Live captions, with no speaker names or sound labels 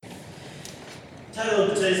The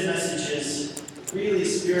title of today's message is Really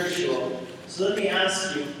Spiritual. So let me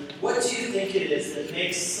ask you, what do you think it is that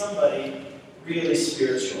makes somebody really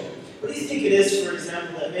spiritual? What do you think it is, for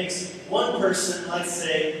example, that makes one person, let's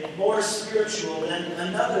say, more spiritual than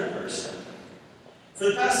another person? For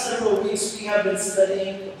the past several weeks, we have been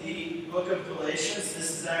studying the book of Galatians.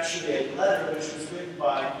 This is actually a letter which was written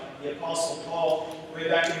by the Apostle Paul way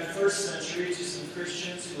back in the first century to some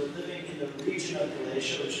Christians who were living in the region of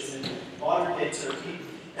Galatia, which is in modern-day Turkey.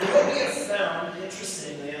 And what we have found,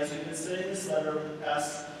 interestingly, as we've been studying this letter over the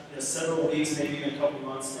past several weeks, maybe even a couple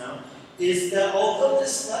months now, is that although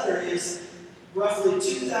this letter is roughly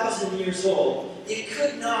 2,000 years old, it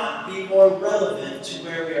could not be more relevant to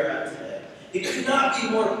where we are at today. It could not be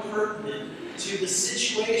more pertinent to the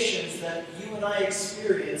situations that you and I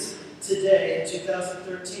experience today in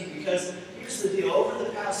 2013. Because here's the deal, over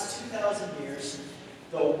the past 2,000 years,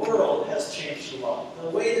 the world has changed a lot. The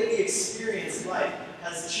way that we experience life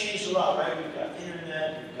has changed a lot, right? We've got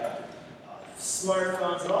internet, we've got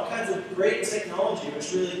smartphones, and all kinds of great technology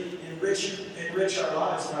which really enrich our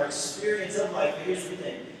lives and our experience of life. But here's the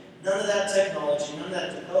thing, none of that technology, none of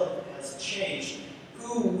that development has changed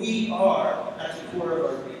who we are at the core of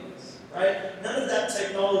our beings, right? None of that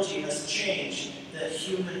technology has changed the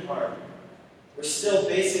human heart. We're still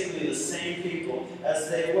basically the same people as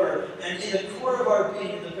they were. And in the core of our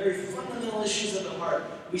being, in the very fundamental issues of the heart,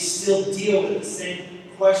 we still deal with the same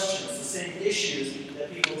questions, the same issues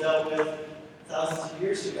that people dealt with thousands of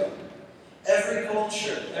years ago. Every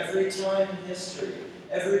culture, every time in history,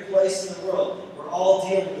 every place in the world, we're all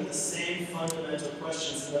dealing with the same fundamental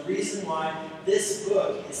questions. And the reason why this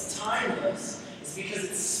book is timeless is because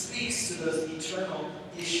it speaks to those eternal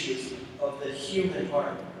issues of the human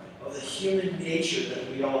heart, of the human nature that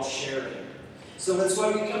we all share in. So that's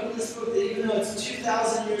why we come to this book that even though it's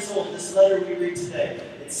 2,000 years old, this letter we read today,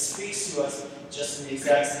 it speaks to us just in the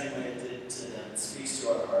exact same way it did to them. It speaks to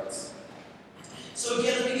our hearts. So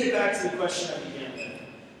again, let me get back to the question I began with.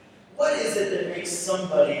 What is it that makes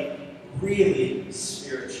somebody really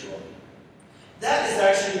spiritual? That is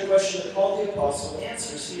actually the question that Paul the Apostle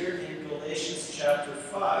answers here in Galatians chapter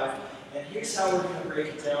 5. And here's how we're going to break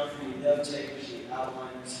it down for you note takers, you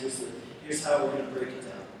outliners. Here's how we're going to break it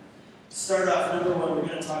down. To start off, number one, we're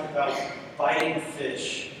going to talk about biting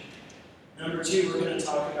fish. Number two, we're going to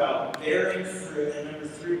talk about bearing fruit. And number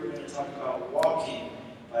three, we're going to talk about walking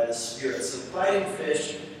by the Spirit. So biting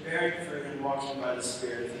fish, bearing fruit, and walking by the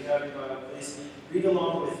Spirit. If you have your Bible, please read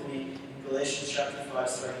along with me in Galatians chapter 5,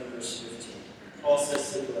 starting in verse 15. Paul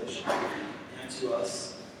says to Galatians and to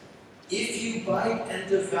us, "If you bite and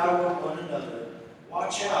devour one another,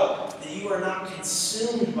 watch out that you are not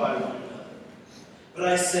consumed by one another. But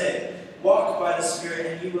I say, walk by the Spirit,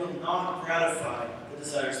 and you will not gratify the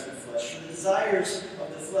desires of the flesh. For the desires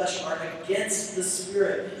of the flesh are against the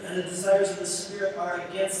Spirit, and the desires of the Spirit are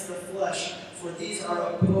against the flesh. For these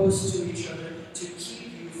are opposed to each other to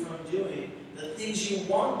keep you from doing the things you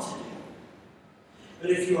want to do. But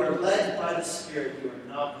if you are led by the Spirit, you are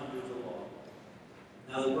not under the law.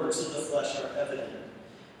 Now the works of the flesh are evident: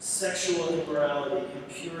 sexual immorality,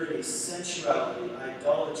 impurity, sensuality,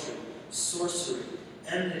 idolatry, sorcery,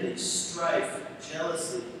 enmity, strife,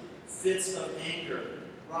 jealousy, fits of anger,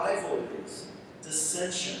 rivalries,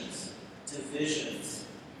 dissensions, divisions,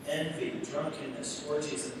 envy, drunkenness,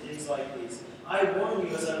 orgies, and things like these. I warn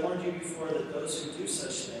you, as I warned you before, that those who do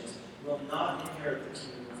such things will not inherit the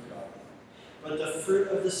kingdom of God. But the fruit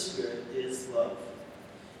of the Spirit is love,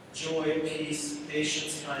 joy, peace,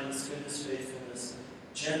 patience, kindness, goodness, faithfulness,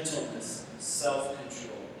 gentleness,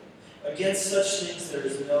 self-control. Against such things there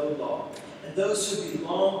is no law. And those who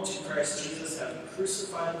belong to Christ Jesus have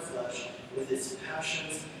crucified the flesh with its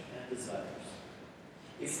passions and desires.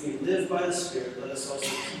 If we live by the Spirit, let us also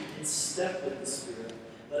keep in step with the Spirit.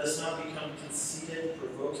 Let us not become conceited,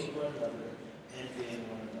 provoking one another, envying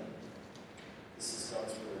one another." This is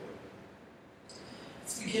God's word.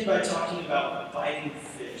 Let's begin by talking about biting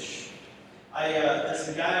fish. There's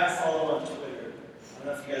a guy I follow on Twitter. I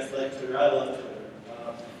don't know if you guys like Twitter. I love Twitter.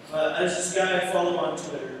 But there's this guy I follow on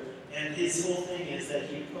Twitter, and his whole thing is that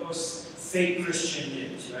he posts fake Christian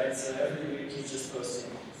news, right? So every week he's just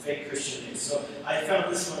posting fake Christian news. So I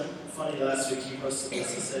found this one funny last week. He posted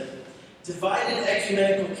this. He said, "Divided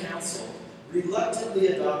Ecumenical Council reluctantly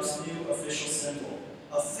adopts new official symbol,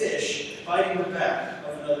 a fish biting the back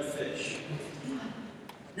of another fish."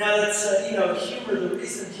 Now that's, humor. The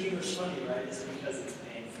reason humor's funny, right, is because it's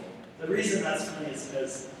painful. The reason that's funny is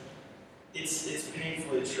because it's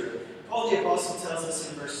painfully true. Paul the Apostle tells us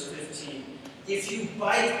in verse 15, "If you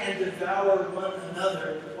bite and devour one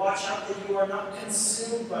another, watch out that you are not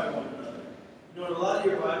consumed by one another. You know, in a lot of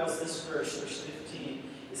your Bibles, this verse 15,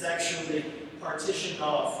 is actually partitioned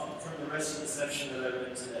off from the rest of the section that I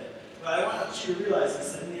read today. But I want you to realize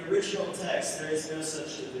this, that in the original text, there is no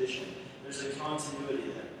such division. There's a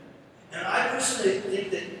continuity there. And I personally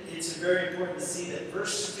think that it's very important to see that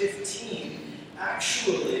verse 15,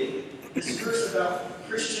 actually, this verse about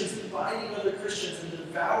Christians biting other Christians and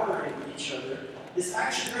devouring each other, this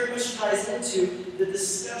actually very much ties into the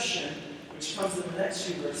discussion, which comes in the next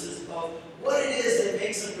few verses, of what it is that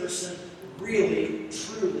makes a person really,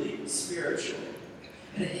 truly spiritual.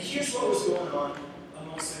 And here's what was going on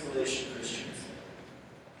amongst the Galatian Christians.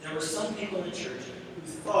 There were some people in the church who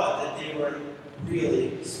thought that they were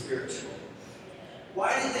really spiritual.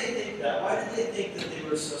 Why did they think that? Why did they think that they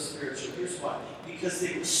were so spiritual? Here's why. Because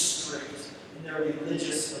they were strict in their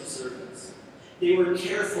religious observance. They were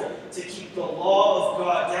careful to keep the law of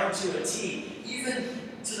God down to a T, even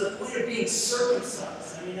to the point of being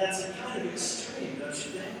circumcised. I mean, that's a kind of extreme, don't you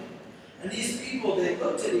think? And these people, they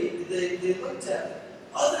looked at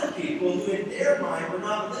other people who in their mind were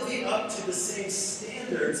not living up to the same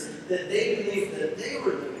standards that they believed that they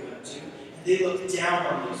were living up to, and they looked down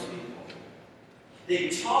on those people. They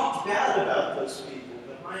talked bad about those people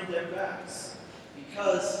behind their backs.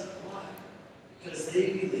 Because, why? Because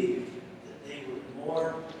they believed that they were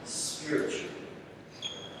more spiritual.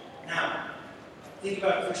 Now, think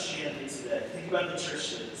about Christianity today. Think about the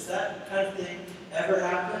church today. Does that kind of thing ever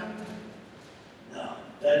happen? No,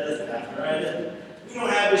 that doesn't happen, right? We don't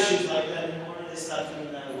have issues like that anymore. They stopped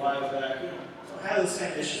doing that a while back. We don't have those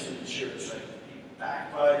kind of issues in the church, like people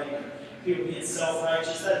backbiting or people being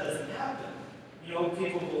self-righteous. That doesn't happen. You know,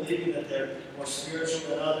 people believing that they're more spiritual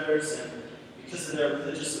than others, and because of their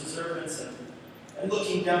religious observance, and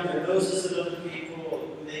looking down their noses at other people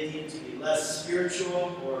who they deem to be less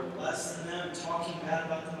spiritual or less than them, talking bad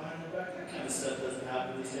about them behind their back. That kind of stuff doesn't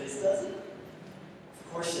happen these days, does it?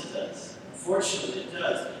 Of course it does. Unfortunately, it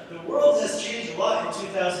does. The world has changed a lot in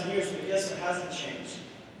 2,000 years, but guess what hasn't changed?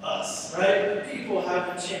 Us, right? People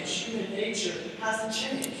haven't changed. Human nature hasn't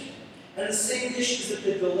changed. And the same issues that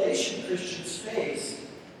the Galatian Christians face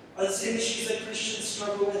are the same issues that Christians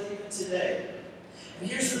struggle with even today. And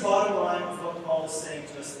here's the bottom line of what Paul is saying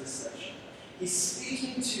to us in this section. He's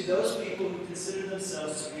speaking to those people who consider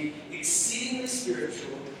themselves to be exceedingly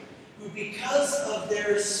spiritual, who because of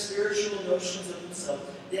their spiritual notions of themselves,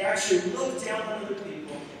 they actually look down on other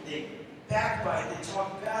people, they backbite, they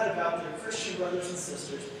talk bad about their Christian brothers and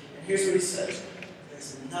sisters. And here's what he says.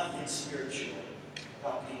 There's nothing spiritual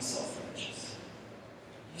about being self-righteous.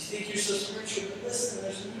 You think you're so spiritual, but listen,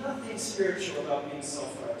 there's nothing spiritual about being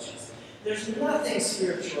self-righteous. There's nothing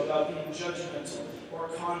spiritual about being judgmental or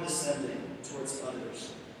condescending towards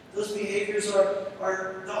others. Those behaviors are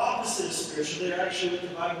the opposite of spiritual. They're actually what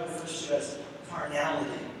the Bible refers to as carnality.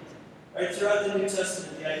 Right? Throughout the New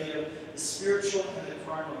Testament, the idea of the spiritual and the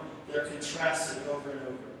carnal, they're contrasted over and over.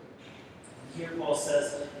 And here Paul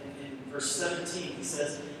says, in verse 17, he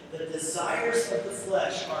says, the desires of the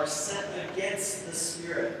flesh are set against the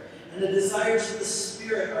Spirit, and the desires of the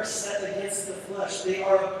Spirit are set against the flesh. They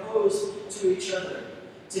are opposed to each other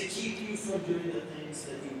to keep you from doing the things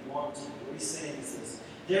that you want to do. What he's saying is this.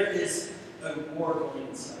 There is a war going on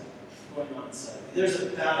inside of you. There's a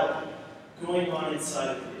battle going on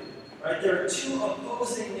inside of you. Right? There are two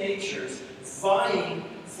opposing natures vying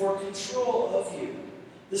for control of you.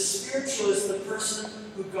 The spiritual is the person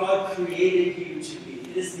who God created you to be.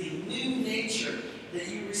 It is the new nature that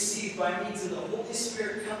you receive by means of the Holy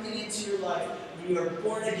Spirit coming into your life when you are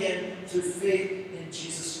born again through faith in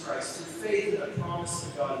Jesus Christ, through faith in the promise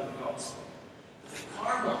of God in the gospel. The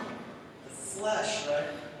carnal, the flesh, right,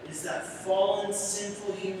 is that fallen,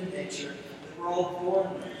 sinful human nature that we're all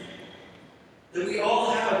born with, that we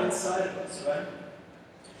all have inside of us, right?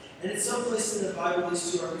 And in some places in the Bible,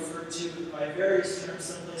 these two are referred to by various terms.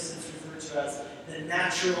 Some places it's referred to as the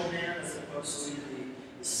natural man as opposed to the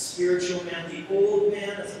spiritual man, the old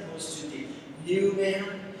man as opposed to the new man.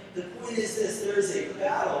 The point is this, there is a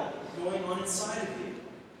battle going on inside of you.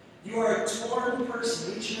 You are a torn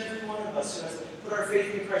person, each and every one of us who has put our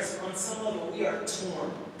faith in Christ. On some level, we are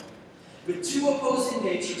torn, with two opposing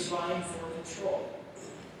natures vying for control.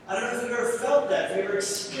 I don't know if you've ever felt that, if you've ever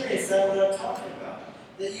experienced that, what I'm talking about.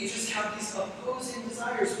 That you just have these opposing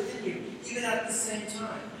desires within you, even at the same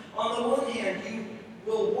time. On the one hand, you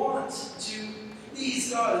will want to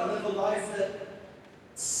please God and live a life that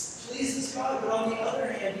pleases God, but on the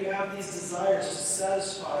other hand, you have these desires to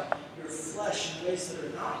satisfy your flesh in ways that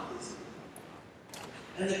are not pleasing.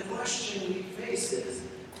 And the question we face is,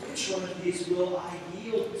 which one of these will I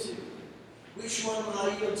yield to? Which one will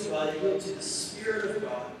I yield to? Will I yield to the Spirit of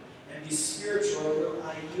God and be spiritual, or will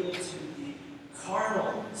I yield to the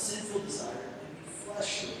carnal, sinful desire, and be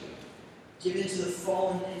fleshly. Give into the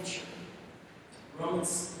fallen nature.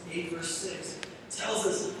 Romans 8 verse 6 tells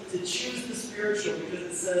us to choose the spiritual because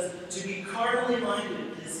it says to be carnally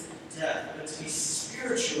minded is death, but to be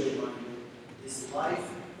spiritually minded is life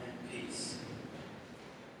and peace.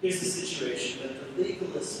 Here's the situation that the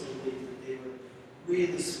legalists believed that they were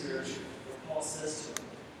really spiritual. What Paul says to them,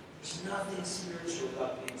 there's nothing spiritual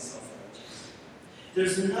about being self-righteous.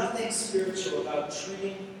 There's nothing spiritual about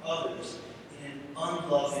treating others in an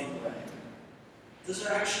unloving way. Those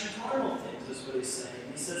are actually carnal things, is what he's saying.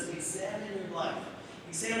 He says, examine your life.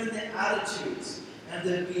 Examine the attitudes and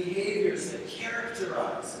the behaviors that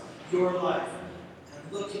characterize your life.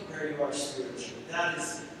 And look at where you are spiritually. That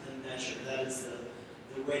is the measure. That is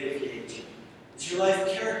the way to gauge it. Is your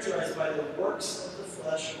life characterized by the works of the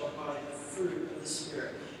flesh or by the fruit of the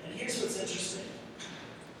Spirit? And here's what's interesting.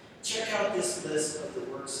 Check out this list of the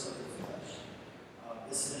works of the flesh.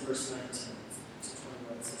 This is in verse 19 to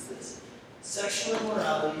 21. It says this. Sexual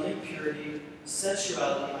immorality, impurity,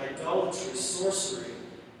 sensuality, idolatry, sorcery,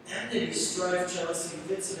 enmity, strife, jealousy,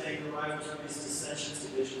 fits of anger, rivalries, dissensions,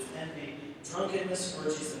 divisions, envy, drunkenness,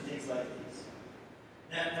 orgies, and things like these.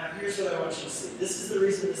 Now here's what I want you to see. This is the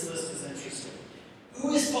reason this list is interesting.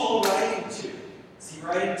 Who is Paul writing to? Is he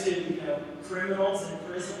writing to, criminals in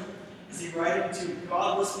prison? Is he writing to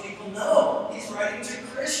godless people? No, he's writing to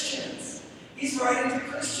Christians. He's writing to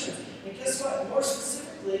Christians. And guess what? More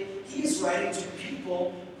specifically, he is writing to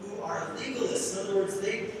people who are legalists. In other words,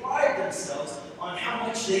 they pride themselves on how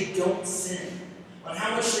much they don't sin, on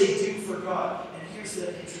how much they do for God. And here's the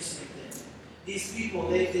interesting thing. These people,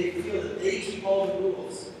 they feel that they keep all the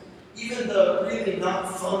rules, even the really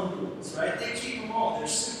not fun rules, right? They keep them all. They're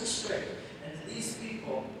super strict. And to these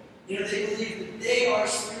people, they believe that they are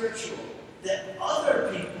spiritual, that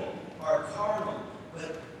other people are carnal.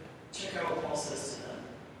 But check out what Paul says to them.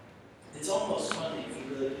 It's almost funny if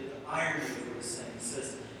you really get the irony of what he's saying. He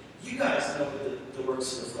says, you guys know what the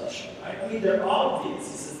works of the flesh are, right? I mean, they're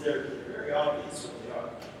obvious. He says they're very obvious what they are.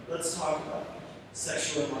 Let's talk about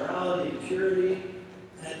sexual immorality, impurity.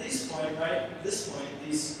 And at this point,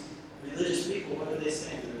 these religious people, what are they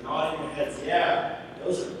saying? They're nodding their heads. Yeah,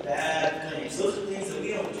 those are bad things. Those are things that we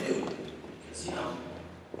don't do. Because,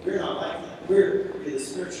 we're not like that. We're really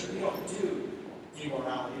spiritual. We don't do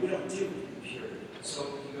immorality. We don't do impurity. So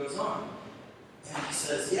he goes on. And he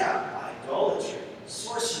says, yeah, idolatry,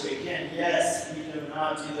 sorcery. Again, yes, we do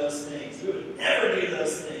not do those things. We would never do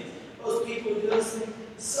those things. Those people who do those things,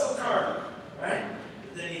 so carnal, right?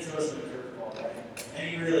 But then he throws them a curveball, right? And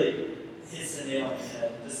he really hits the nail on the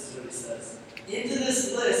head. This is what he says. Into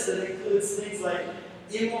this list that includes things like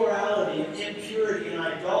immorality and impurity and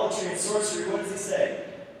idolatry and sorcery, what does he say?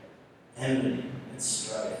 Enmity and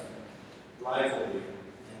strife, rivalry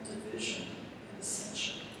and division and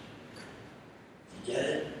dissension. You get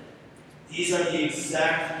it? These are the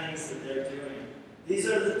exact things that they're doing. These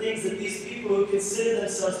are the things that these people who consider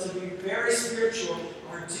themselves to be very spiritual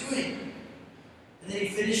are doing. And then he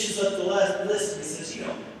finishes up the list and he says,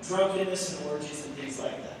 drunkenness and orgies and things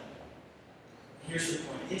like that. Here's the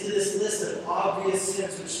point. Into this list of obvious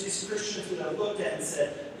sins, which these Christians would have looked at and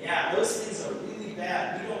said, yeah, those things are really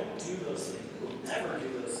bad. We don't do those things. We will never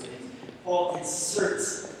do those things. Paul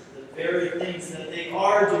inserts the very things that they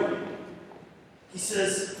are doing. He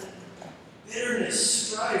says, bitterness,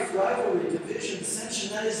 strife, rivalry, division, dissension,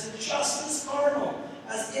 that is just as carnal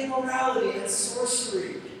as immorality and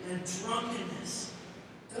sorcery and drunkenness.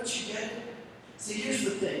 Don't you get it? See, here's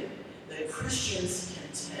the thing, that Christians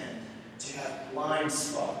can tend to have blind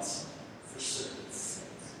spots for certain sins.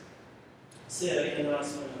 Say that again, and I'll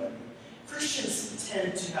explain what I mean. Christians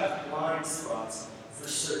tend to have blind spots for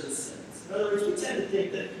certain sins. In other words, we tend to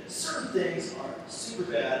think that certain things are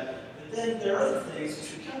super bad, but then there are other things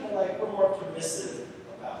which we kind of we're more permissive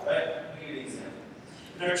about, right? Let me give you an example.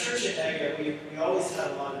 In our church at Aga, we always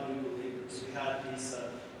had a lot of new believers. We had these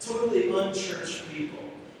totally unchurched people.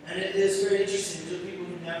 And it is very interesting. These are people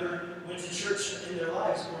who never went to church in their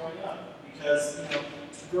lives growing up. Because,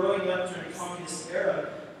 growing up during the communist era,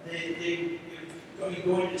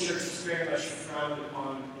 going to church was very much frowned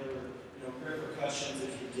upon. There were, repercussions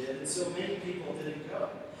if you did. And so many people didn't go.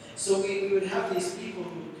 So we would have these people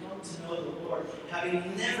who would come to know the Lord,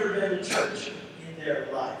 having never been to church in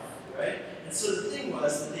their life, right? And so the thing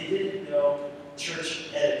was that they didn't know church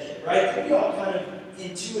etiquette, right? And we all kind of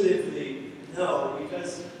intuitively know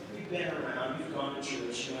because we've been around, we've gone to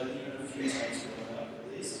church, even a few times growing up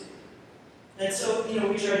at least. And so, we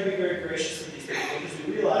try to be very gracious with these people because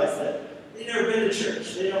we realize that they've never been to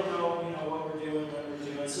church. They don't know, what we're doing, what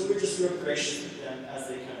we're doing. So we're just real gracious with them as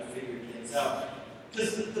they kind of figure things out.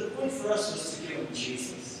 Because the point for us was to give them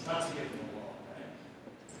Jesus, not to give them the law, right?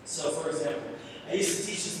 So, for example, I used to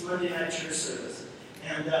teach this Monday night church service,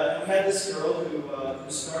 and we had this girl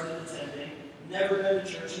who started attending, never been to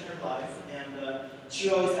church in her life, and she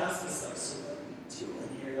always asked us, like, so what do we do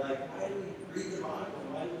in here? Like, why do we read the Bible?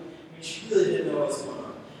 I mean, she really didn't know what was going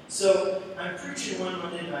on. So I'm preaching one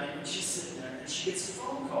Monday night, and she's sitting there, and she gets a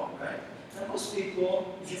phone call, right? Now, most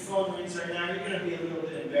people, if your phone rings right now, you're going to be a little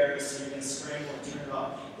bit embarrassed, and you're going to scramble and turn it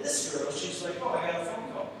off. This girl, she's like, oh, I got a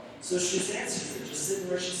phone call. So she just answers it, just sitting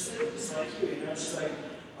where she's sitting, just like you, you know? She's like,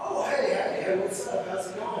 oh, hey, what's up? How's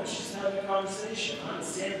it going? She's having a conversation. I'm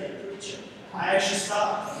standing there preaching. I actually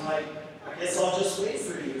stopped. I'm like, I guess I'll just wait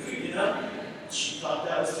for you, you know? She thought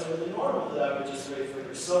that was totally normal, that I would just wait for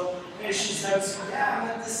her. So, hey, she's having some, I'm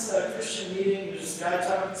at this Christian meeting, there's this guy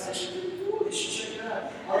talking, it's actually pretty cool, you should check it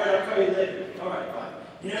out. All right, I'll call you later. All right, bye.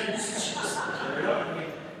 You know, she just carried on. I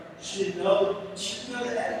mean, she didn't know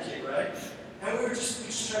the etiquette, right? And we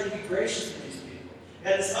just tried to be gracious with these people. We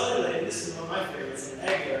had this other lady, this is one of my favorites, in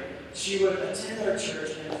Agar. She would attend our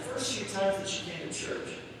church, and the first few times that she came to church,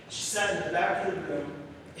 she sat in the back of the room,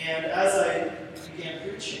 and as I began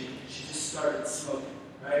preaching, she just started smoking,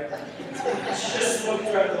 right? She just smoked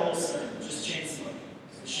throughout the whole sermon, just chain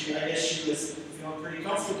smoking. I guess she was feeling pretty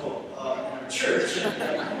comfortable in our church.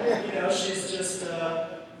 And, you know, she's just,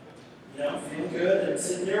 feeling good and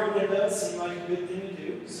sitting near a window seemed like a good thing to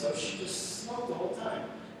do. So she just smoked the whole time,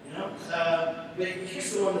 you know. But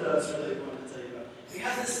here's the one that I was really wanting to tell you about. We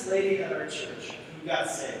had this lady at our church who got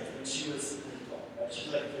saved when she was an adult, right? She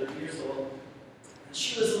was like 30 years old.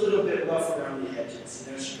 She was a little bit rough around the edges.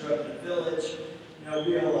 You know, she grew up in a village,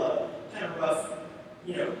 real kind of rough,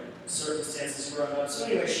 circumstances growing up. So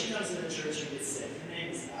anyway, she comes into church and gets saved. Her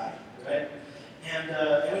name is Ida, right?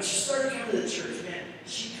 And when she started coming to the church, man,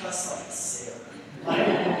 she cussed like a sailor.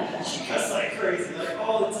 Like, she cussed like crazy, like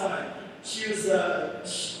all the time. She was,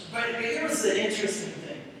 but here was the interesting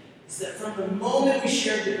thing, is that from the moment we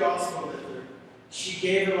shared the gospel with her, she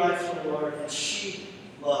gave her life to the Lord, and she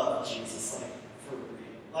loved Jesus,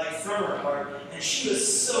 like from her heart, and she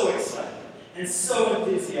was so excited and so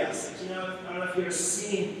enthusiastic. You know, I don't know if you've ever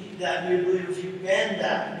seen that new believer, if you've been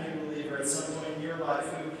that new believer at some point in your life,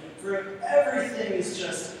 who for everything is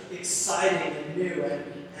just exciting and new,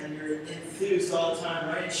 and you're enthused all the time,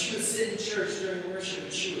 right? And she would sit in church during worship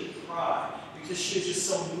and she would cry because she was just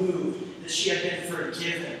so moved that she had been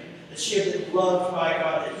forgiven, that she had been loved by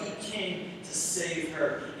God, that He came to save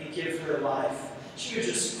her and give her life. She would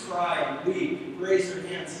just cry and weep, raise her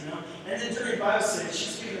hands, you know. And then during Bible study,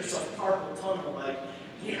 she's giving herself carpal tunnel, like,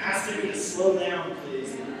 asking me to slow down,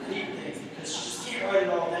 please, and repeat things, because she just can't write it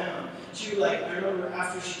all down. She would, I remember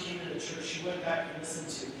after she came to the church, she went back and listened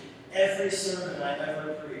to every sermon I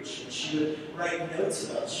ever preached, and she would write notes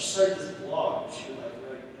about it. She started this blog. She would,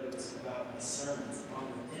 write notes about my sermons on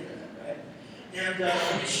the internet, right?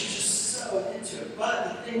 And she was just so into it. But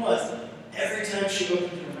the thing was, every time she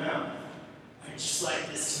opened her mouth, just like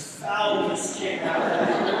this foulness came out of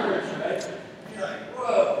her words, right? And you're like,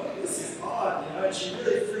 whoa, this is odd, you know? And she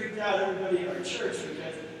really freaked out everybody in our church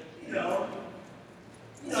because,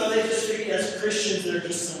 they just think as Christians, they're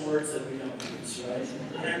just some words that we don't use, right?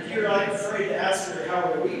 And you're afraid to ask her how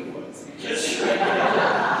her week was because she's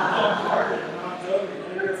bombarded and knocked over.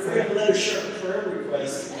 You're afraid to let her share a prayer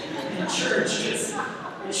request in church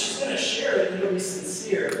because she's going to share it and it'll be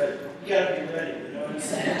sincere, but you got to be ready, you know what I'm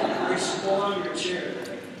saying? You should hold on to your chair.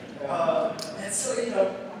 And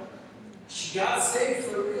so, she got saved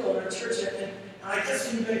for real in our church. And I guess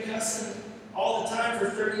when you've been cussing all the time for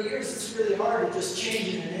 30 years, it's really hard to just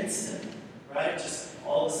change in an instant, right? Just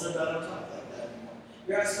all of a sudden I don't talk like that anymore.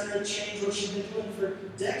 You're asking her to change what she's been doing for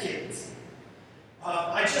decades.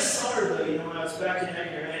 I just saw her, though, when I was back in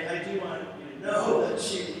Edgar, and I do want you to know that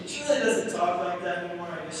she really doesn't talk like that anymore.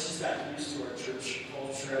 I guess she's gotten used to our church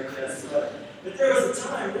culture, I guess. But there was a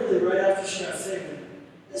time, really, right after she got saved, and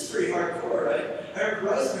it's pretty hardcore, right? I heard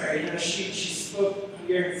Rosemary, she spoke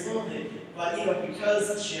Hungarian fluently, but,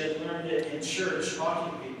 because she had learned it in church,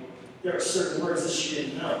 talking to people, there were certain words that she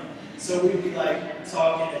didn't know. So we'd be,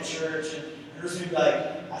 talking at church, and Rosemary would be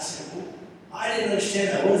like, I said, well, I didn't understand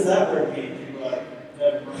that. What does that word mean? People were like,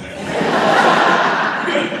 never mind.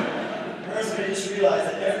 Rosemary just realized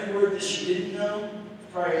that every word that she didn't know,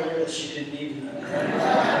 probably a word that she didn't need to know.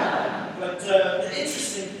 But the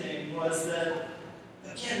interesting thing was that,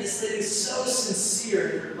 again, this lady is so sincere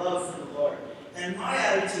in her love for the Lord. And my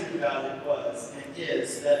attitude about it was, and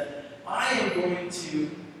is, that I am going to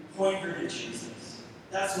point her to Jesus.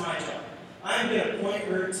 That's my job. I'm going to point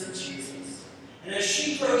her to Jesus. And as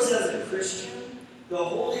she grows as a Christian, the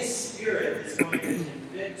Holy Spirit is going to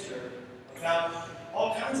convict her about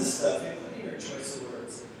all kinds of stuff, including your choice of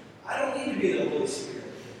words. I don't need to be the Holy Spirit.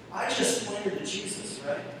 I just pointed to Jesus,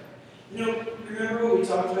 right? Remember what we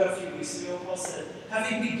talked about a few weeks ago? Paul said,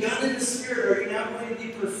 having begun in the Spirit, are you now going to be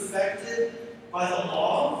perfected by the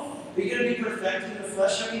law? Are you going to be perfected in the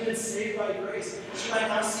flesh? Have you been saved by grace? Should I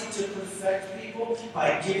now seek to perfect people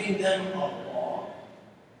by giving them a law?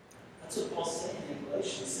 That's what Paul's saying in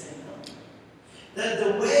Galatians, saying no. That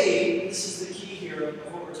the way, this is the key here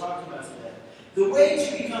of what we're talking about today, the way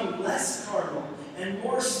to become less carnal and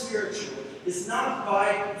more spiritual is not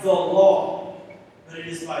by the law, but it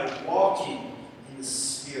is by walking in the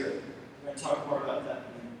Spirit. We're going to talk more about that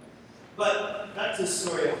in a minute. But back to the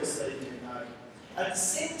story of this lady named Aggie. At the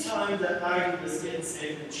same time that Aggie was getting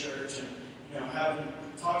saved in the church and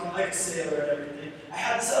talking like a sailor and everything, I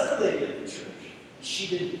had this other lady at the church. And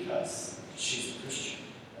she didn't cuss. She's a Christian,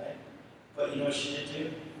 right? But you know what she did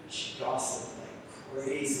do? She gossiped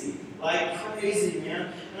like crazy,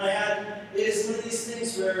 man. And it is one of these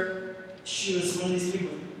things where she was one of these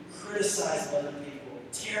people who criticized other people,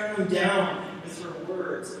 tearing them down with her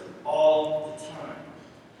words all the time.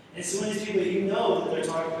 And so one of these people, you know that they're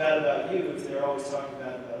talking bad about you if they're always talking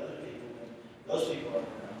bad about other people, then those people aren't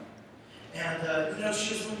around. And,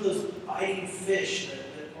 she was one of those biting fish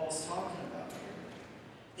that Paul's talking about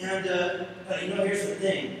here. And, but here's the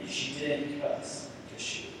thing. She didn't cuss because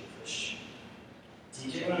she was a Christian. Do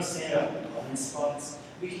you get what I'm saying about blind spots?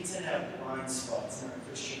 We can tend to have blind spots in our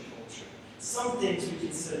Christian culture. Some things we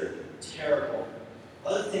consider terrible.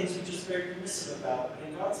 Other things we're just very permissive about. But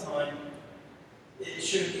in God's mind, it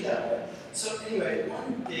shouldn't be that way. So anyway,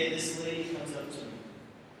 one day this lady comes up to me.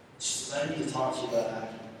 She says, I need to talk to you about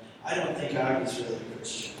Aggie. I don't think Aggie's really a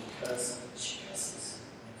Christian because she cusses.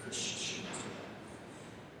 And Christians shouldn't do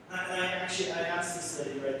that. And I asked this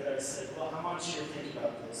lady right there, I said, well, I want you to think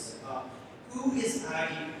about this. Who is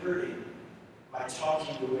Aggie hurting by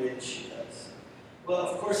talking the way that she does? Well,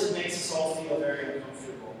 of course it makes us all feel very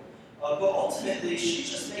uncomfortable. But ultimately, she's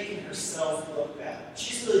just making herself look bad.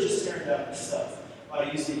 She's really just tearing down herself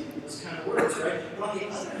by using those kind of words, right? But on the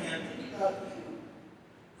other hand, think about you.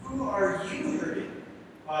 Who are you hurting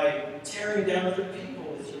by tearing down other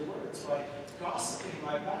people with your words, by gossiping,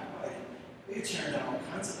 by backbiting? You're tearing down all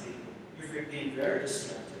kinds of people. You're being very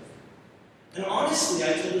destructive. And honestly,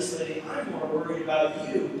 I told this lady, I'm more worried about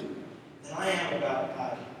you than I am about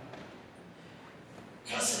Aggie.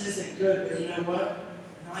 Cussing isn't good, but you know what?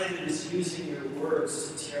 Neither is using your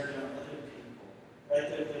words to tear down other people. Right?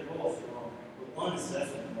 They're both wrong. But one is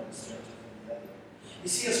definitely more destructive than the other. You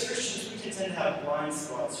see, as Christians, we can tend to have blind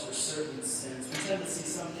spots for certain sins. We tend to see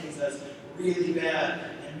some things as really bad.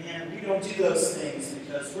 And man, we don't do those things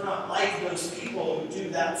because we're not like those people who do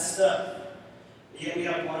that stuff. But yet we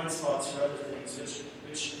have blind spots for other things,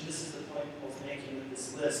 which and this is the point Paul's making with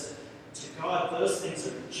this list. To God, those things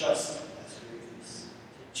are just as grievous.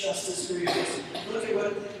 Just as grievous. Look at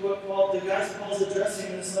what the guys Paul's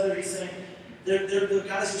addressing in this letter. He's saying, the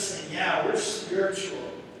guys are saying, yeah, we're spiritual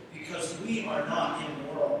because we are not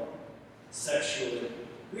immoral sexually.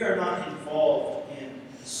 We are not involved in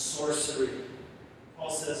sorcery. Paul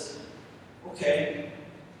says, okay,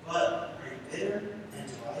 but are you bitter and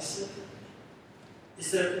divisive?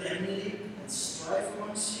 Is there enmity and strife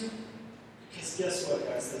amongst you? Because guess what,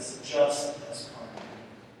 guys? That's just as carnal.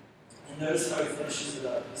 And notice how he finishes it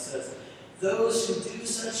up. He says, those who do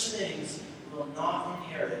such things will not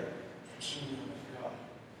inherit the kingdom of God.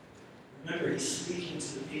 Remember, he's speaking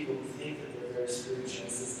to the people who think that they're very spiritual. He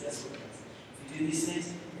says, guess what, guys? If you do these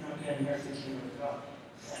things, you're not going to inherit the kingdom of God.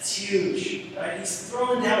 That's huge, right? He's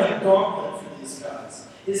throwing down a gauntlet for these guys.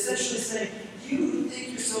 He's essentially saying, you who think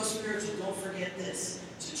you're so spiritual, don't forget this.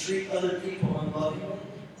 To treat other people unlovingly,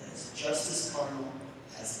 that is just as carnal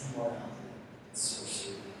as immorality and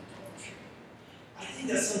sorcery and adultery. I think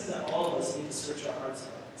that's something that all of us need to search our hearts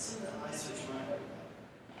about. It's something that I search my heart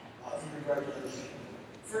about in regard to other people.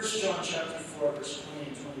 1 John chapter 4, verse 20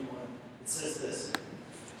 and 21, it says this,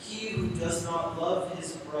 he who does not love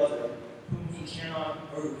his brother, whom he cannot,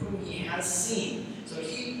 or whom he has seen. So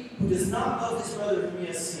he who does not love his brother whom he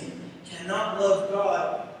has seen, cannot love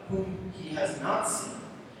God whom he has not seen.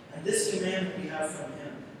 And this commandment we have from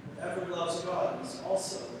him, whoever loves God must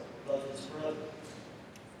also love his brother.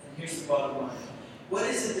 And here's the bottom line. What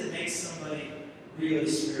is it that makes somebody really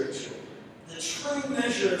spiritual? The true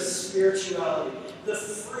measure of spirituality, the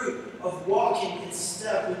fruit of walking in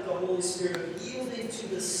step with the Holy Spirit, of yielding to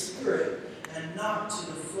the Spirit and not to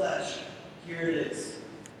the flesh. Here it is.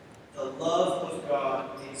 The love of God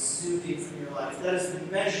exuding from your life. That is the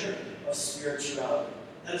measure of spirituality.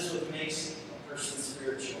 That is what makes a person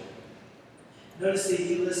spiritual. Notice that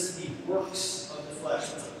he lists the works of the flesh.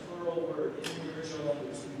 That's a plural word in the original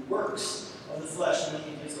language, the works of the flesh, and then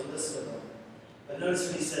he gives a list of them. But notice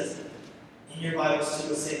what he says in your Bibles too,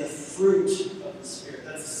 it'll say the fruit of the Spirit.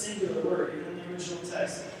 That's a singular word, even in the original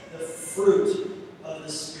text. The fruit of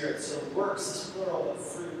the Spirit. So works is plural, but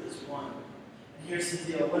fruit is one. And here's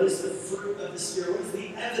the deal. What is the fruit of the Spirit? What is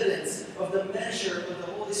the evidence of the measure of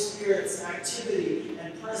the Holy Spirit's activity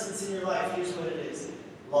and presence in your life? Here's what it is.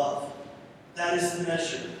 Love. That is the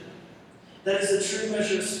measure. That is the true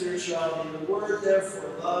measure of spirituality. The word, therefore,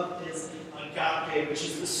 love is agape, which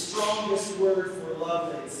is the strongest word for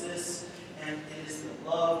love that exists, and it is the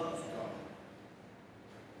love of God.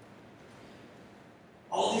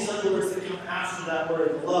 All these other words that come after that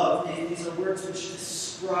word, love, these are words which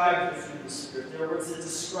describe the fruit of the Spirit. They are words that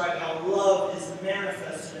describe how love is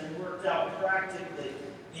manifested and worked out practically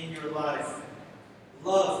in your life.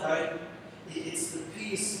 Love, right? It's the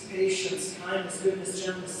peace, patience, kindness, goodness,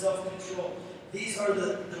 gentleness, self-control. These are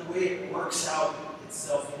the way it works out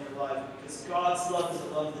itself in your life, because God's love is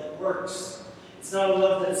a love that works. It's not a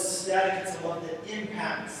love that's static, it's a love that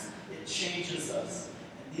impacts. It changes us.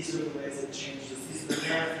 And these are the ways it changes us. These are the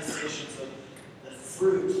manifestations of the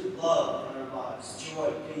fruit, love in our lives.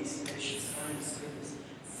 Joy, peace, patience, kindness, goodness,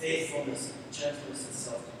 faithfulness, gentleness, and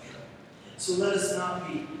self-control. So let us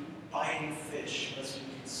not be biting fish lest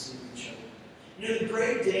we consume each other. You know, the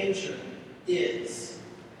great danger is,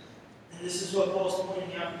 and this is what Paul's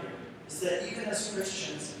pointing out here, is that even as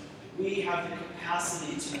Christians, we have the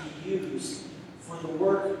capacity to be used for the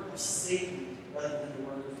work of Satan rather than the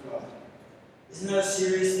work of God. Isn't that a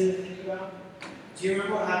serious thing to think about? Do you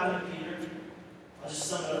remember what happened to Peter? I'll just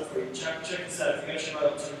sum it up for you. Check this out. If you got your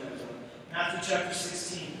Bible, turn there. Matthew chapter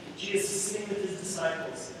 16. Jesus is sitting with his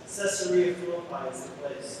disciples. Caesarea Philippi is the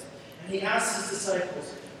place. And he asks his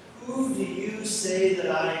disciples, "Who do you say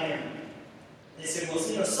that I am?" They say, "Well,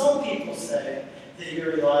 some people say that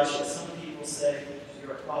you're Elijah. Some people say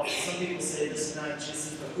you're a prophet. Some people say this and that." Jesus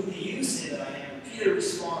says, "But who do you say that I am?" And Peter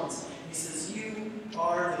responds, and he says, "You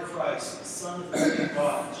are the Christ, the Son of the living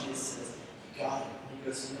God." And Jesus says, "You got it." And he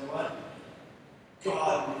goes, "You know what?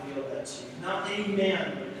 God revealed that to you. Not any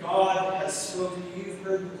man, but God has spoken to you. You've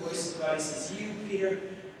heard the voice of God." He says, "You, Peter,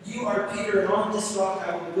 you are Peter, and on this rock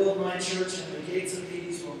I will build my church, and the gates of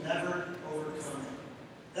Hades will never overcome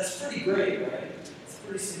it." That's pretty great, right? It's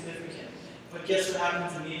pretty significant. But guess what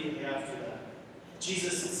happens immediately after that?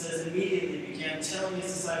 Jesus, it says, immediately began telling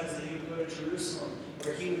his disciples that he would go to Jerusalem,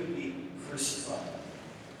 where he would be crucified.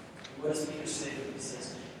 And what does Peter say to him? He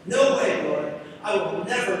says, "No way, Lord. I will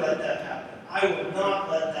never let that happen. I will not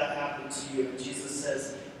let that happen to you." And Jesus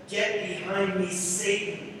says, "Get behind me,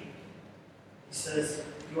 Satan." He says,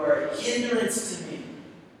 "You are a hindrance to me."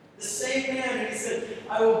 The same man, and he said,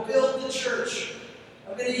 "I will build the church.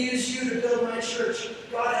 I'm going to use you to build my church."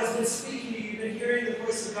 God has been speaking to you. You've been hearing the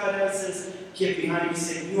voice of God. Now he says, "Get behind me,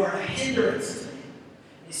 Satan. You are a hindrance to me."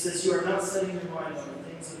 And he says, "You are not setting your mind on the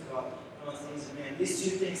things of God, but on the things of man." These two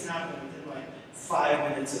things happen within like 5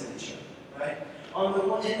 minutes of each other, right?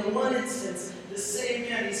 In the one instance, the same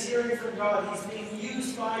man, he's hearing from God. He's being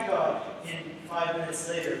used by God. And 5 minutes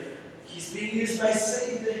later, he's being used by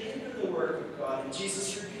Satan to hinder the work of God. And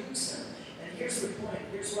Jesus rebukes him. And here's the point.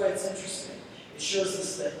 Here's why it's interesting. It shows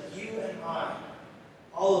us that you and I,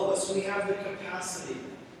 all of us, we have the capacity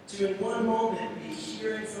to in one moment be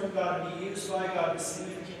hearing from God and be used by God in a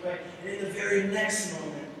significant way, and in the very next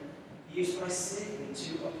moment be used by Satan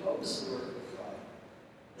to oppose the work of God.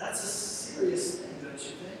 That's a serious thing, don't you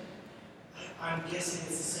think? I'm guessing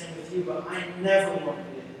it's the same with you, but I never want to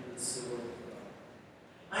be a hindrance to the work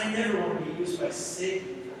of God. I never want to be used by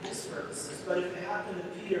Satan for his purposes, but if it happened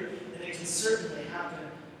to Peter, then it can certainly happen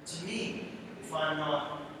to me if I'm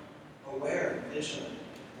not aware and vigilant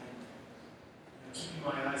and keeping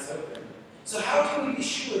my eyes open. So how can we be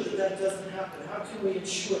sure that that doesn't happen? How can we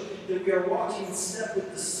ensure that we are walking in step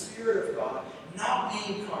with the Spirit of God, not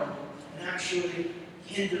being carnal, and actually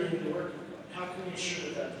hindering the work of God? How can we ensure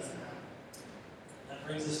that that doesn't happen? That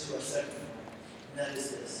brings us to our second point, and that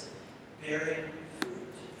is this: bearing fruit.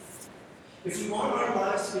 If we want our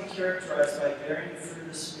lives to be characterized by bearing the fruit of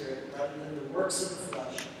the Spirit rather than the works of the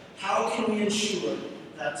flesh, how can we ensure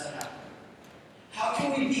that to happen? How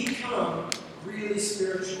can we become really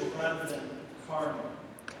spiritual rather than carnal,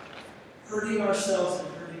 hurting ourselves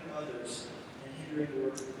and hurting others and hindering the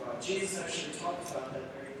work of God? Jesus actually talked about that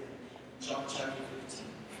very thing in John chapter 15.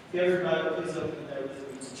 If you have your Bible, please open there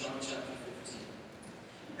with me to John chapter 15.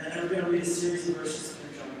 And then we're going to read a series of verses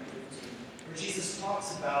through John 15, where Jesus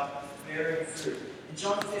talks about bearing fruit. In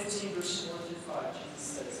John 15, verse 4 through 5, Jesus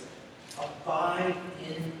says, "Abide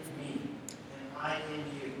in me, and I in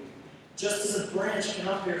you. Just as a branch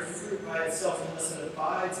cannot bear fruit by itself unless it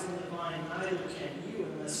abides in the vine, neither can you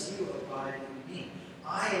unless you abide in me.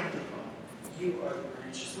 I am the vine, you are the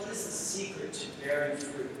branches. What is the secret to bearing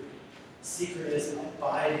fruit? The secret is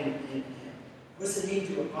abiding in him. What does it mean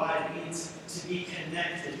to abide? It means to be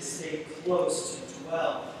connected, to stay close, to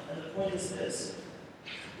dwell. And the point is this: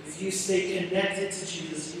 if you stay connected to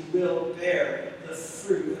Jesus, you will bear the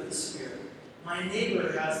fruit of the Spirit. My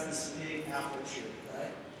neighbor has this big apple tree,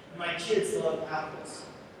 right? And my kids love apples.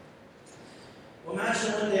 Well,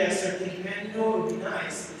 imagine one day I start thinking, man, you know what would be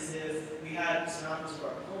nice is if we had some apples for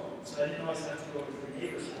our home, so I didn't always have to go over to the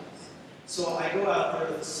neighbor's house. So I go out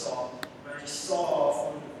there with a saw, and I just saw off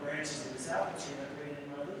one of the branches of this apple tree, and I bring it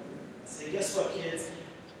in my living room. I say, guess what, kids?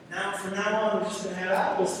 From now on, we're just going to have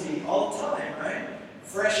apples to eat all the time, right?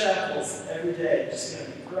 Fresh apples every day. Just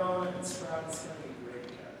going to be growing and sprouting. It's going to be great,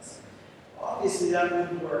 guys. Obviously, that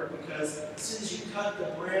wouldn't work because as soon as you cut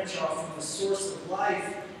the branch off from the source of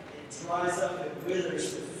life, it dries up, it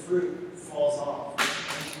withers, the fruit falls off,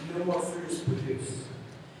 and no more fruit is produced.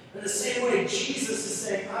 In the same way, Jesus is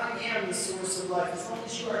saying, I am the source of life. As long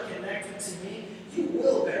as you are connected to me, you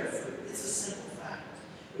will bear fruit. It's a simple fact.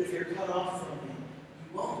 But if you're cut off from me,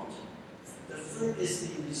 you won't. The fruit is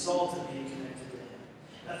the result of being connected to him.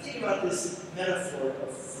 Now think about this metaphor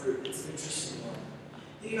of fruit. It's an interesting one.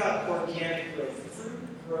 Think about organic growth.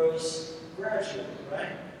 Fruit grows gradually, right?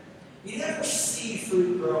 You never see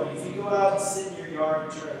fruit growing. If you go out and sit in your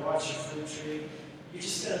yard and try to watch a fruit tree, you're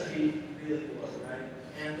just going to be really bored, right?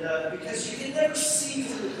 And because you can never see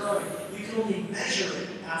fruit growing, you can only measure it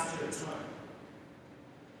after a time.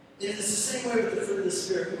 It's the same way with the fruit of the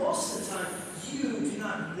Spirit. Most of the time, you do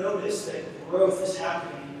not notice that growth is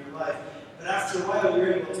happening in your life. But after a while,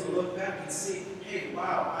 you're able to look back and see, hey,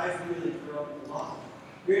 wow, I've really grown a lot.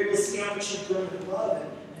 You're able to see how much you've grown in love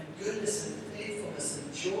and goodness and faithfulness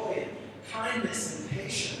and joy and kindness and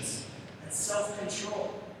patience and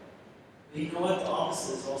self-control. But you know what? The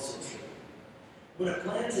opposite is also true. When a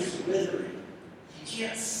plant is withering, you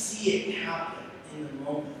can't see it happen in the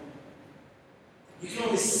moment. You can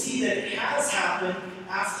only see that it has happened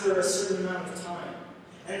after a certain amount of time.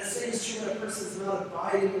 And the same is true when a person is not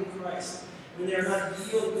abiding in Christ. When they are not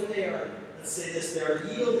yielding, when they are, let's say this, they are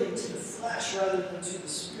yielding to the flesh rather than to the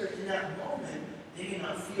Spirit. In that moment, they may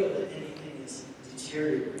not feel that anything is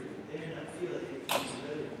deteriorating. They may not feel that anything is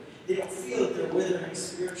withering. They don't feel that they're withering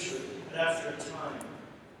spiritually, but after a time,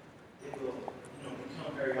 it will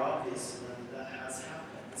become very obvious to them that has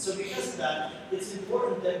happened. So because of that, it's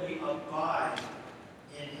important that we abide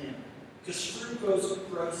in him. Because fruit grows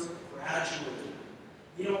gradually.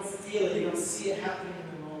 You don't feel it, you don't see it happening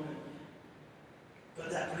in the moment.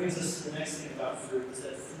 But that brings us to the next thing about fruit, is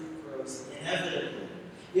that fruit grows inevitably.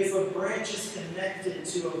 If a branch is connected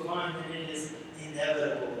to a vine, then it is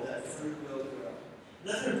inevitable that fruit will grow.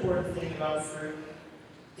 Another important thing about fruit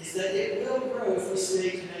is that it will grow if we stay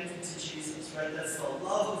connected to Jesus, right? That's the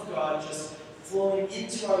love of God just flowing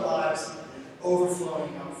into our lives and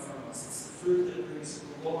overflowing out from us. It's the fruit that brings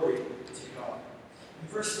glory to God. In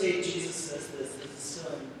verse 8, Jesus says this is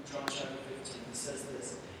still in John chapter 15. He says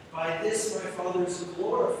this: by this my Father is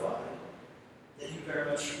glorified, that you bear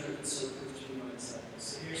much fruit and so prove to be my disciples.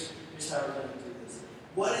 So here's how we're going to do this.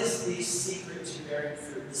 What is the secret to bearing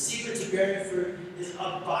fruit? The secret to bearing fruit is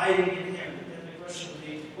abiding in him. And the question would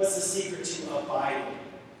be, what's the secret to abiding?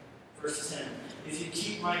 Verse 10. If you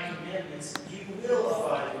keep my commandments, you will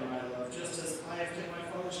abide in my love, just as I have kept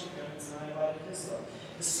my Father's commandments and I abide in his love.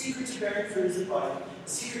 The secret to bearing fruit is abiding. The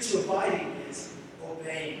secret to abiding is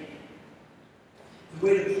obeying. The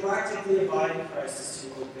way to practically abide in Christ is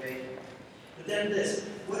to obey him. But then this,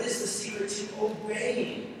 what is the secret to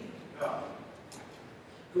obeying God?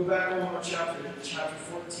 Go back one more chapter, chapter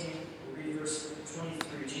 14, we'll read verse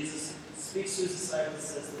 23. Jesus speaks to his disciples and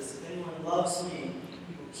says this: if anyone loves me,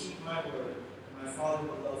 he will keep my word, and my Father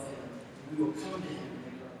will love him, and we will come to him and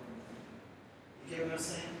make our home with him. You get what I'm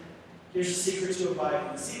saying? Here's the secret to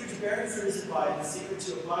abiding. The secret to bearing fruit is abiding. The secret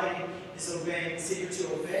to abiding is obeying. The secret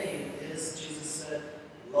to obeying is, Jesus said,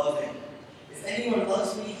 loving. If anyone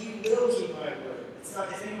loves me, he will keep my word. It's not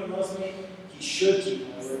if anyone loves me, he should keep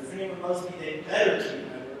my word. If anyone loves me, they better keep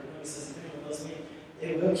my word. No, he says if anyone loves me,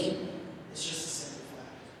 they will keep me. It's just a simple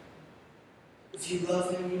fact. If you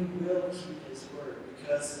love him, you will keep his word.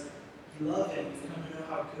 Because you love him, you've come to know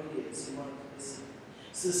how good he is. You want to listen.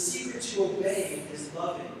 So the secret to obeying is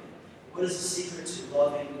loving. What is the secret to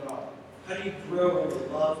loving God? How do you grow in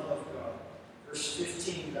the love of God? Verse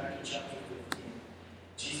 15, back in chapter 15.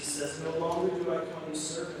 Jesus says, no longer do I call you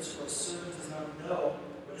servants, for a servant does not know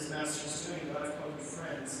what his master is doing, but I've called you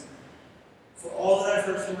friends. For all that I've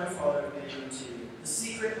heard from my Father I've given to you. The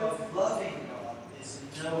secret of loving God is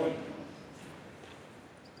knowing Him.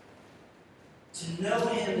 To know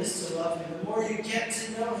Him is to love Him. The more you get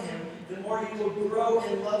to know Him, the more you will grow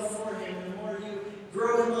in love for Him. The more you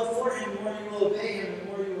grow in love for Him, the more you will obey Him. The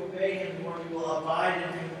more you obey Him, the more you will abide in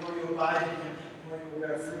Him. The more you abide in Him, the more you will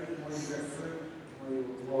bear fruit. The more you bear fruit, the more you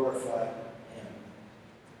will glorify Him.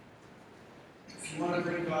 If you want to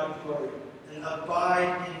bring God glory, then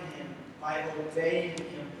abide in Him by obeying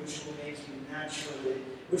Him, which will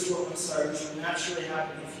naturally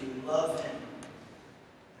happen if you love Him.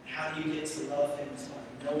 And how do you get to love Him? Is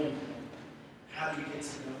by knowing Him. How do you get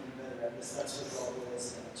to know Him better? I guess that's what it all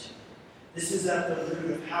boils down to. This is at the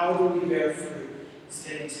root of how do we bear fruit, is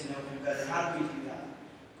getting to know Him better. How do we do that?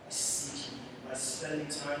 By seeking Him, by spending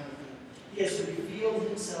time with Him. He has revealed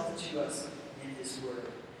Himself to us in His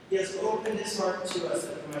Word. He has opened His heart to us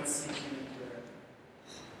that we might seek Him in prayer.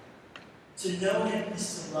 To know Him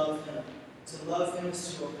is to love Him. To love Him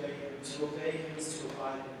is to obey Him. To obey Him is to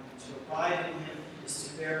abide in Him. To abide in Him is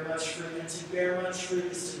to bear much fruit. And to bear much fruit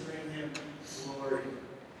is to bring Him glory.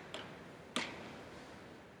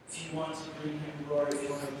 If you want to bring Him glory, if you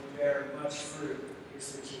want to bear much fruit,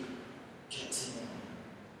 here's the key. Get to know Him.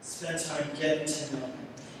 Spend time getting to know Him.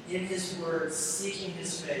 In His Word, seeking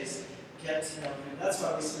His face, get to know Him. That's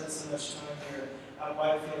why we spend so much time here at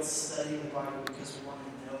Whitefield studying the Bible, because we want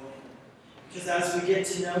to know Him. Because as we get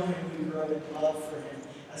to know Him, we grow in love for Him.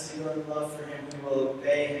 As we grow in love for Him, we will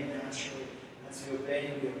obey Him naturally. As we obey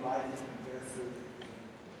Him, we abide in Him and bear fruit.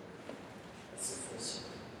 That's the full circle.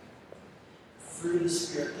 Fruit of the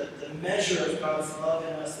Spirit, the measure of God's love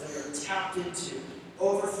in us that we are tapped into,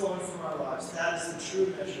 overflowing from our lives. That is the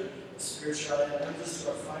true measure of spirituality. That brings us to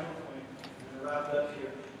our final point. I'm going to wrap it up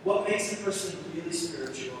here. What makes a person really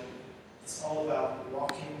spiritual? It's all about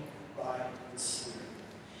walking by the Spirit.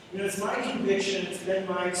 You know, it's my conviction, it's been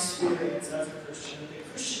my experience as a Christian, that the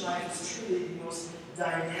Christian life is truly the most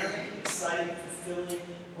dynamic, exciting, fulfilling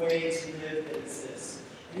way to live that exists.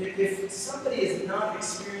 And if somebody is not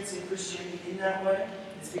experiencing Christianity in that way,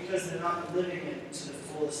 it's because they're not living it to the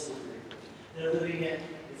fullest degree. They're living it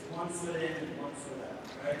with one foot in and one foot out,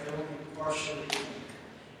 right? They're only partially in.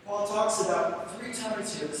 Paul talks about 3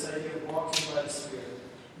 times here this idea of walking by the Spirit.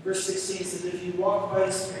 In verse 16 says, if you walk by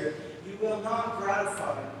the Spirit, you will not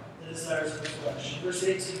gratify the desires of the flesh. In verse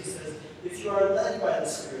 18 it says, if you are led by the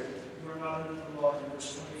Spirit, you are not under the law. In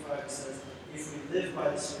verse 25 it says, if we live by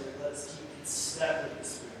the Spirit, let us keep in step with the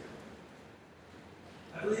Spirit.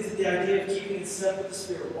 I believe that the idea of keeping in step with the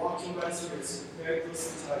Spirit, walking by the Spirit, is very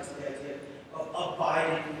closely tied to the idea of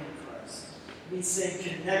abiding in Christ. It means staying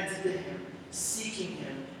connected to Him, seeking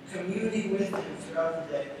Him, communing with Him throughout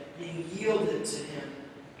the day, being yielded to Him,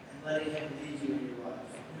 and letting Him lead you in your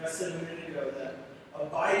life. And I said a minute ago that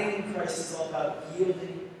abiding in Christ is all about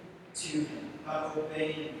yielding to Him, about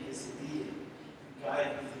obeying His leading and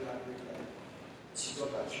guiding throughout your day as you go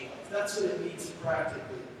about your life. That's what it means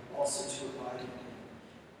practically also to abide in Him.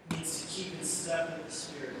 It means to keep in step with the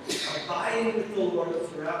Spirit, abiding with the Lord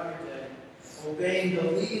throughout your day, obeying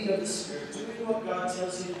the leading of the Spirit, doing what God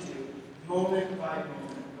tells you to do, moment by moment.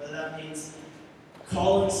 Whether that means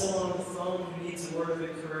calling someone on the phone who needs a word of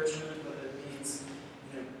encouragement, whether it means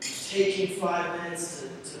taking 5 minutes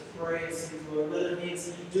to pray and seek the Lord, whether it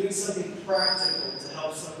means doing something practical to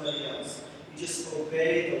help somebody else. You just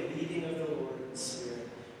obey the leading of the Lord and the Spirit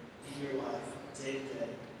in your life, day to day,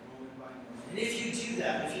 moment by moment. And if you do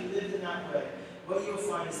that, if you live in that way, what you'll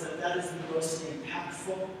find is that that is the most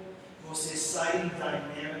impactful, most exciting,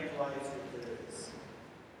 dynamic life that there is.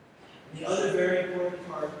 And the other very important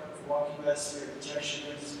part of walking by the Spirit, which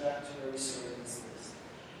actually brings us back to where we started, is this.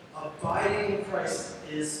 Abiding in Christ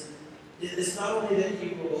is not only that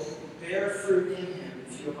you will bear fruit in Him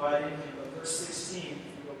if you abide in Him, but verse 16, if you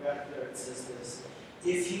go back there, it says this.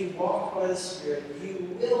 If you walk by the Spirit,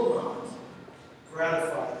 you will not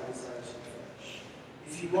gratify the desires of the flesh.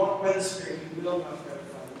 If you walk by the Spirit, you will not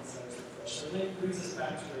gratify the desires of the flesh. So that brings us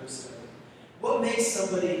back to where we started. What makes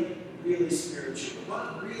somebody really spiritual?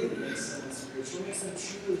 What really makes someone spiritual? What makes them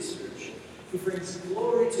truly spiritual? Who brings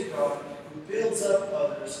glory to God, who builds up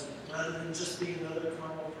others, rather than just being another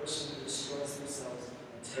carnal person who destroys themselves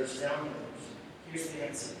and tears down others. Here's the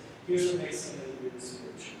answer. Here's what makes somebody really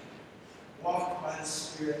spiritual. Walk by the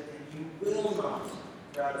Spirit, and you will not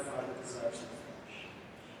gratify the desires of the flesh.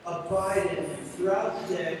 Abide in Him throughout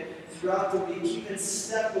the day, throughout the week. Keep in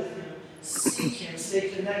step with Him. Seek Him. Stay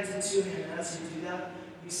connected to Him. And as you do that,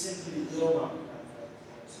 you simply will not gratify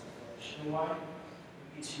the desires of the flesh. You know why?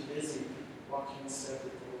 You'll be too busy walking in step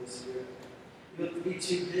with the Holy Spirit. You'll be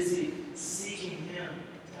too busy seeking Him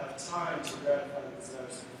to have time to gratify the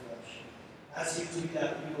desires of the flesh. As you do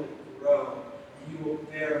that, you will grow and you will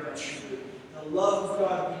bear much fruit. The love of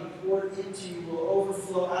God being poured into you will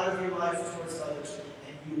overflow out of your life towards others,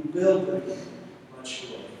 and you will bring much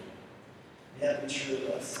glory. May that be true of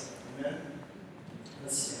us. Amen?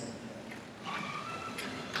 Let's stand.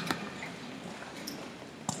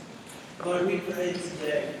 Lord, we pray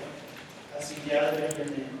today, as we gather in your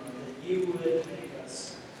name, Lord, that you would make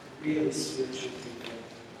us really spiritual people.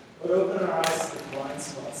 Lord, open our eyes to the blind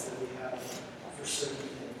spots that we have for certain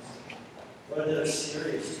things. Lord, that are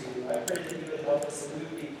serious to you. I pray that you would help us, that we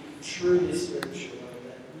would be truly spiritual, Lord,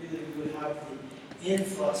 that really we would have the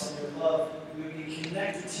influx of your love, we would be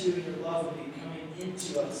connected to you, and your love would be coming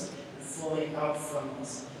into us and flowing out from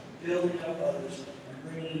us, building up others,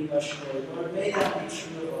 and bringing you much glory. Lord, may that be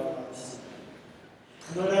true of our lives today.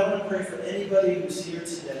 And Lord, I want to pray for anybody who's here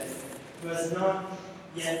today who has not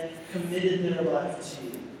yet committed their life to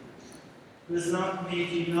you, who has not made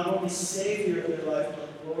you not only Savior of their life,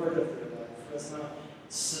 but Lord of their life, who has not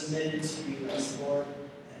submitted to you as Lord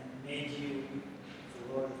and made you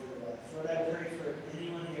the Lord of their life. Lord, I pray for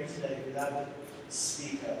anyone here today who that would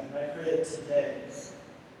speak up. And I pray that today,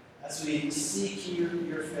 as we seek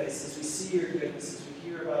your face, as we see your goodness, as we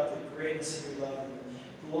hear about the greatness of your love and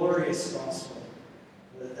the glorious gospel,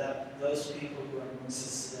 that those people who are amongst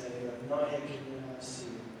us today who have not yet given their lives to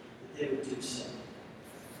you, that they would do so.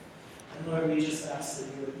 And Lord, we just ask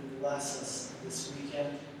that you would bless us this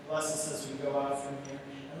weekend, bless us as we go out from here.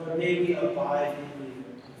 And Lord, may we abide in you.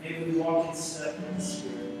 May we walk in step in the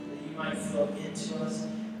Spirit, that you might flow into us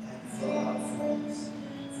and flow out from us.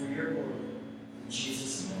 For your glory, in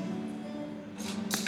Jesus' name.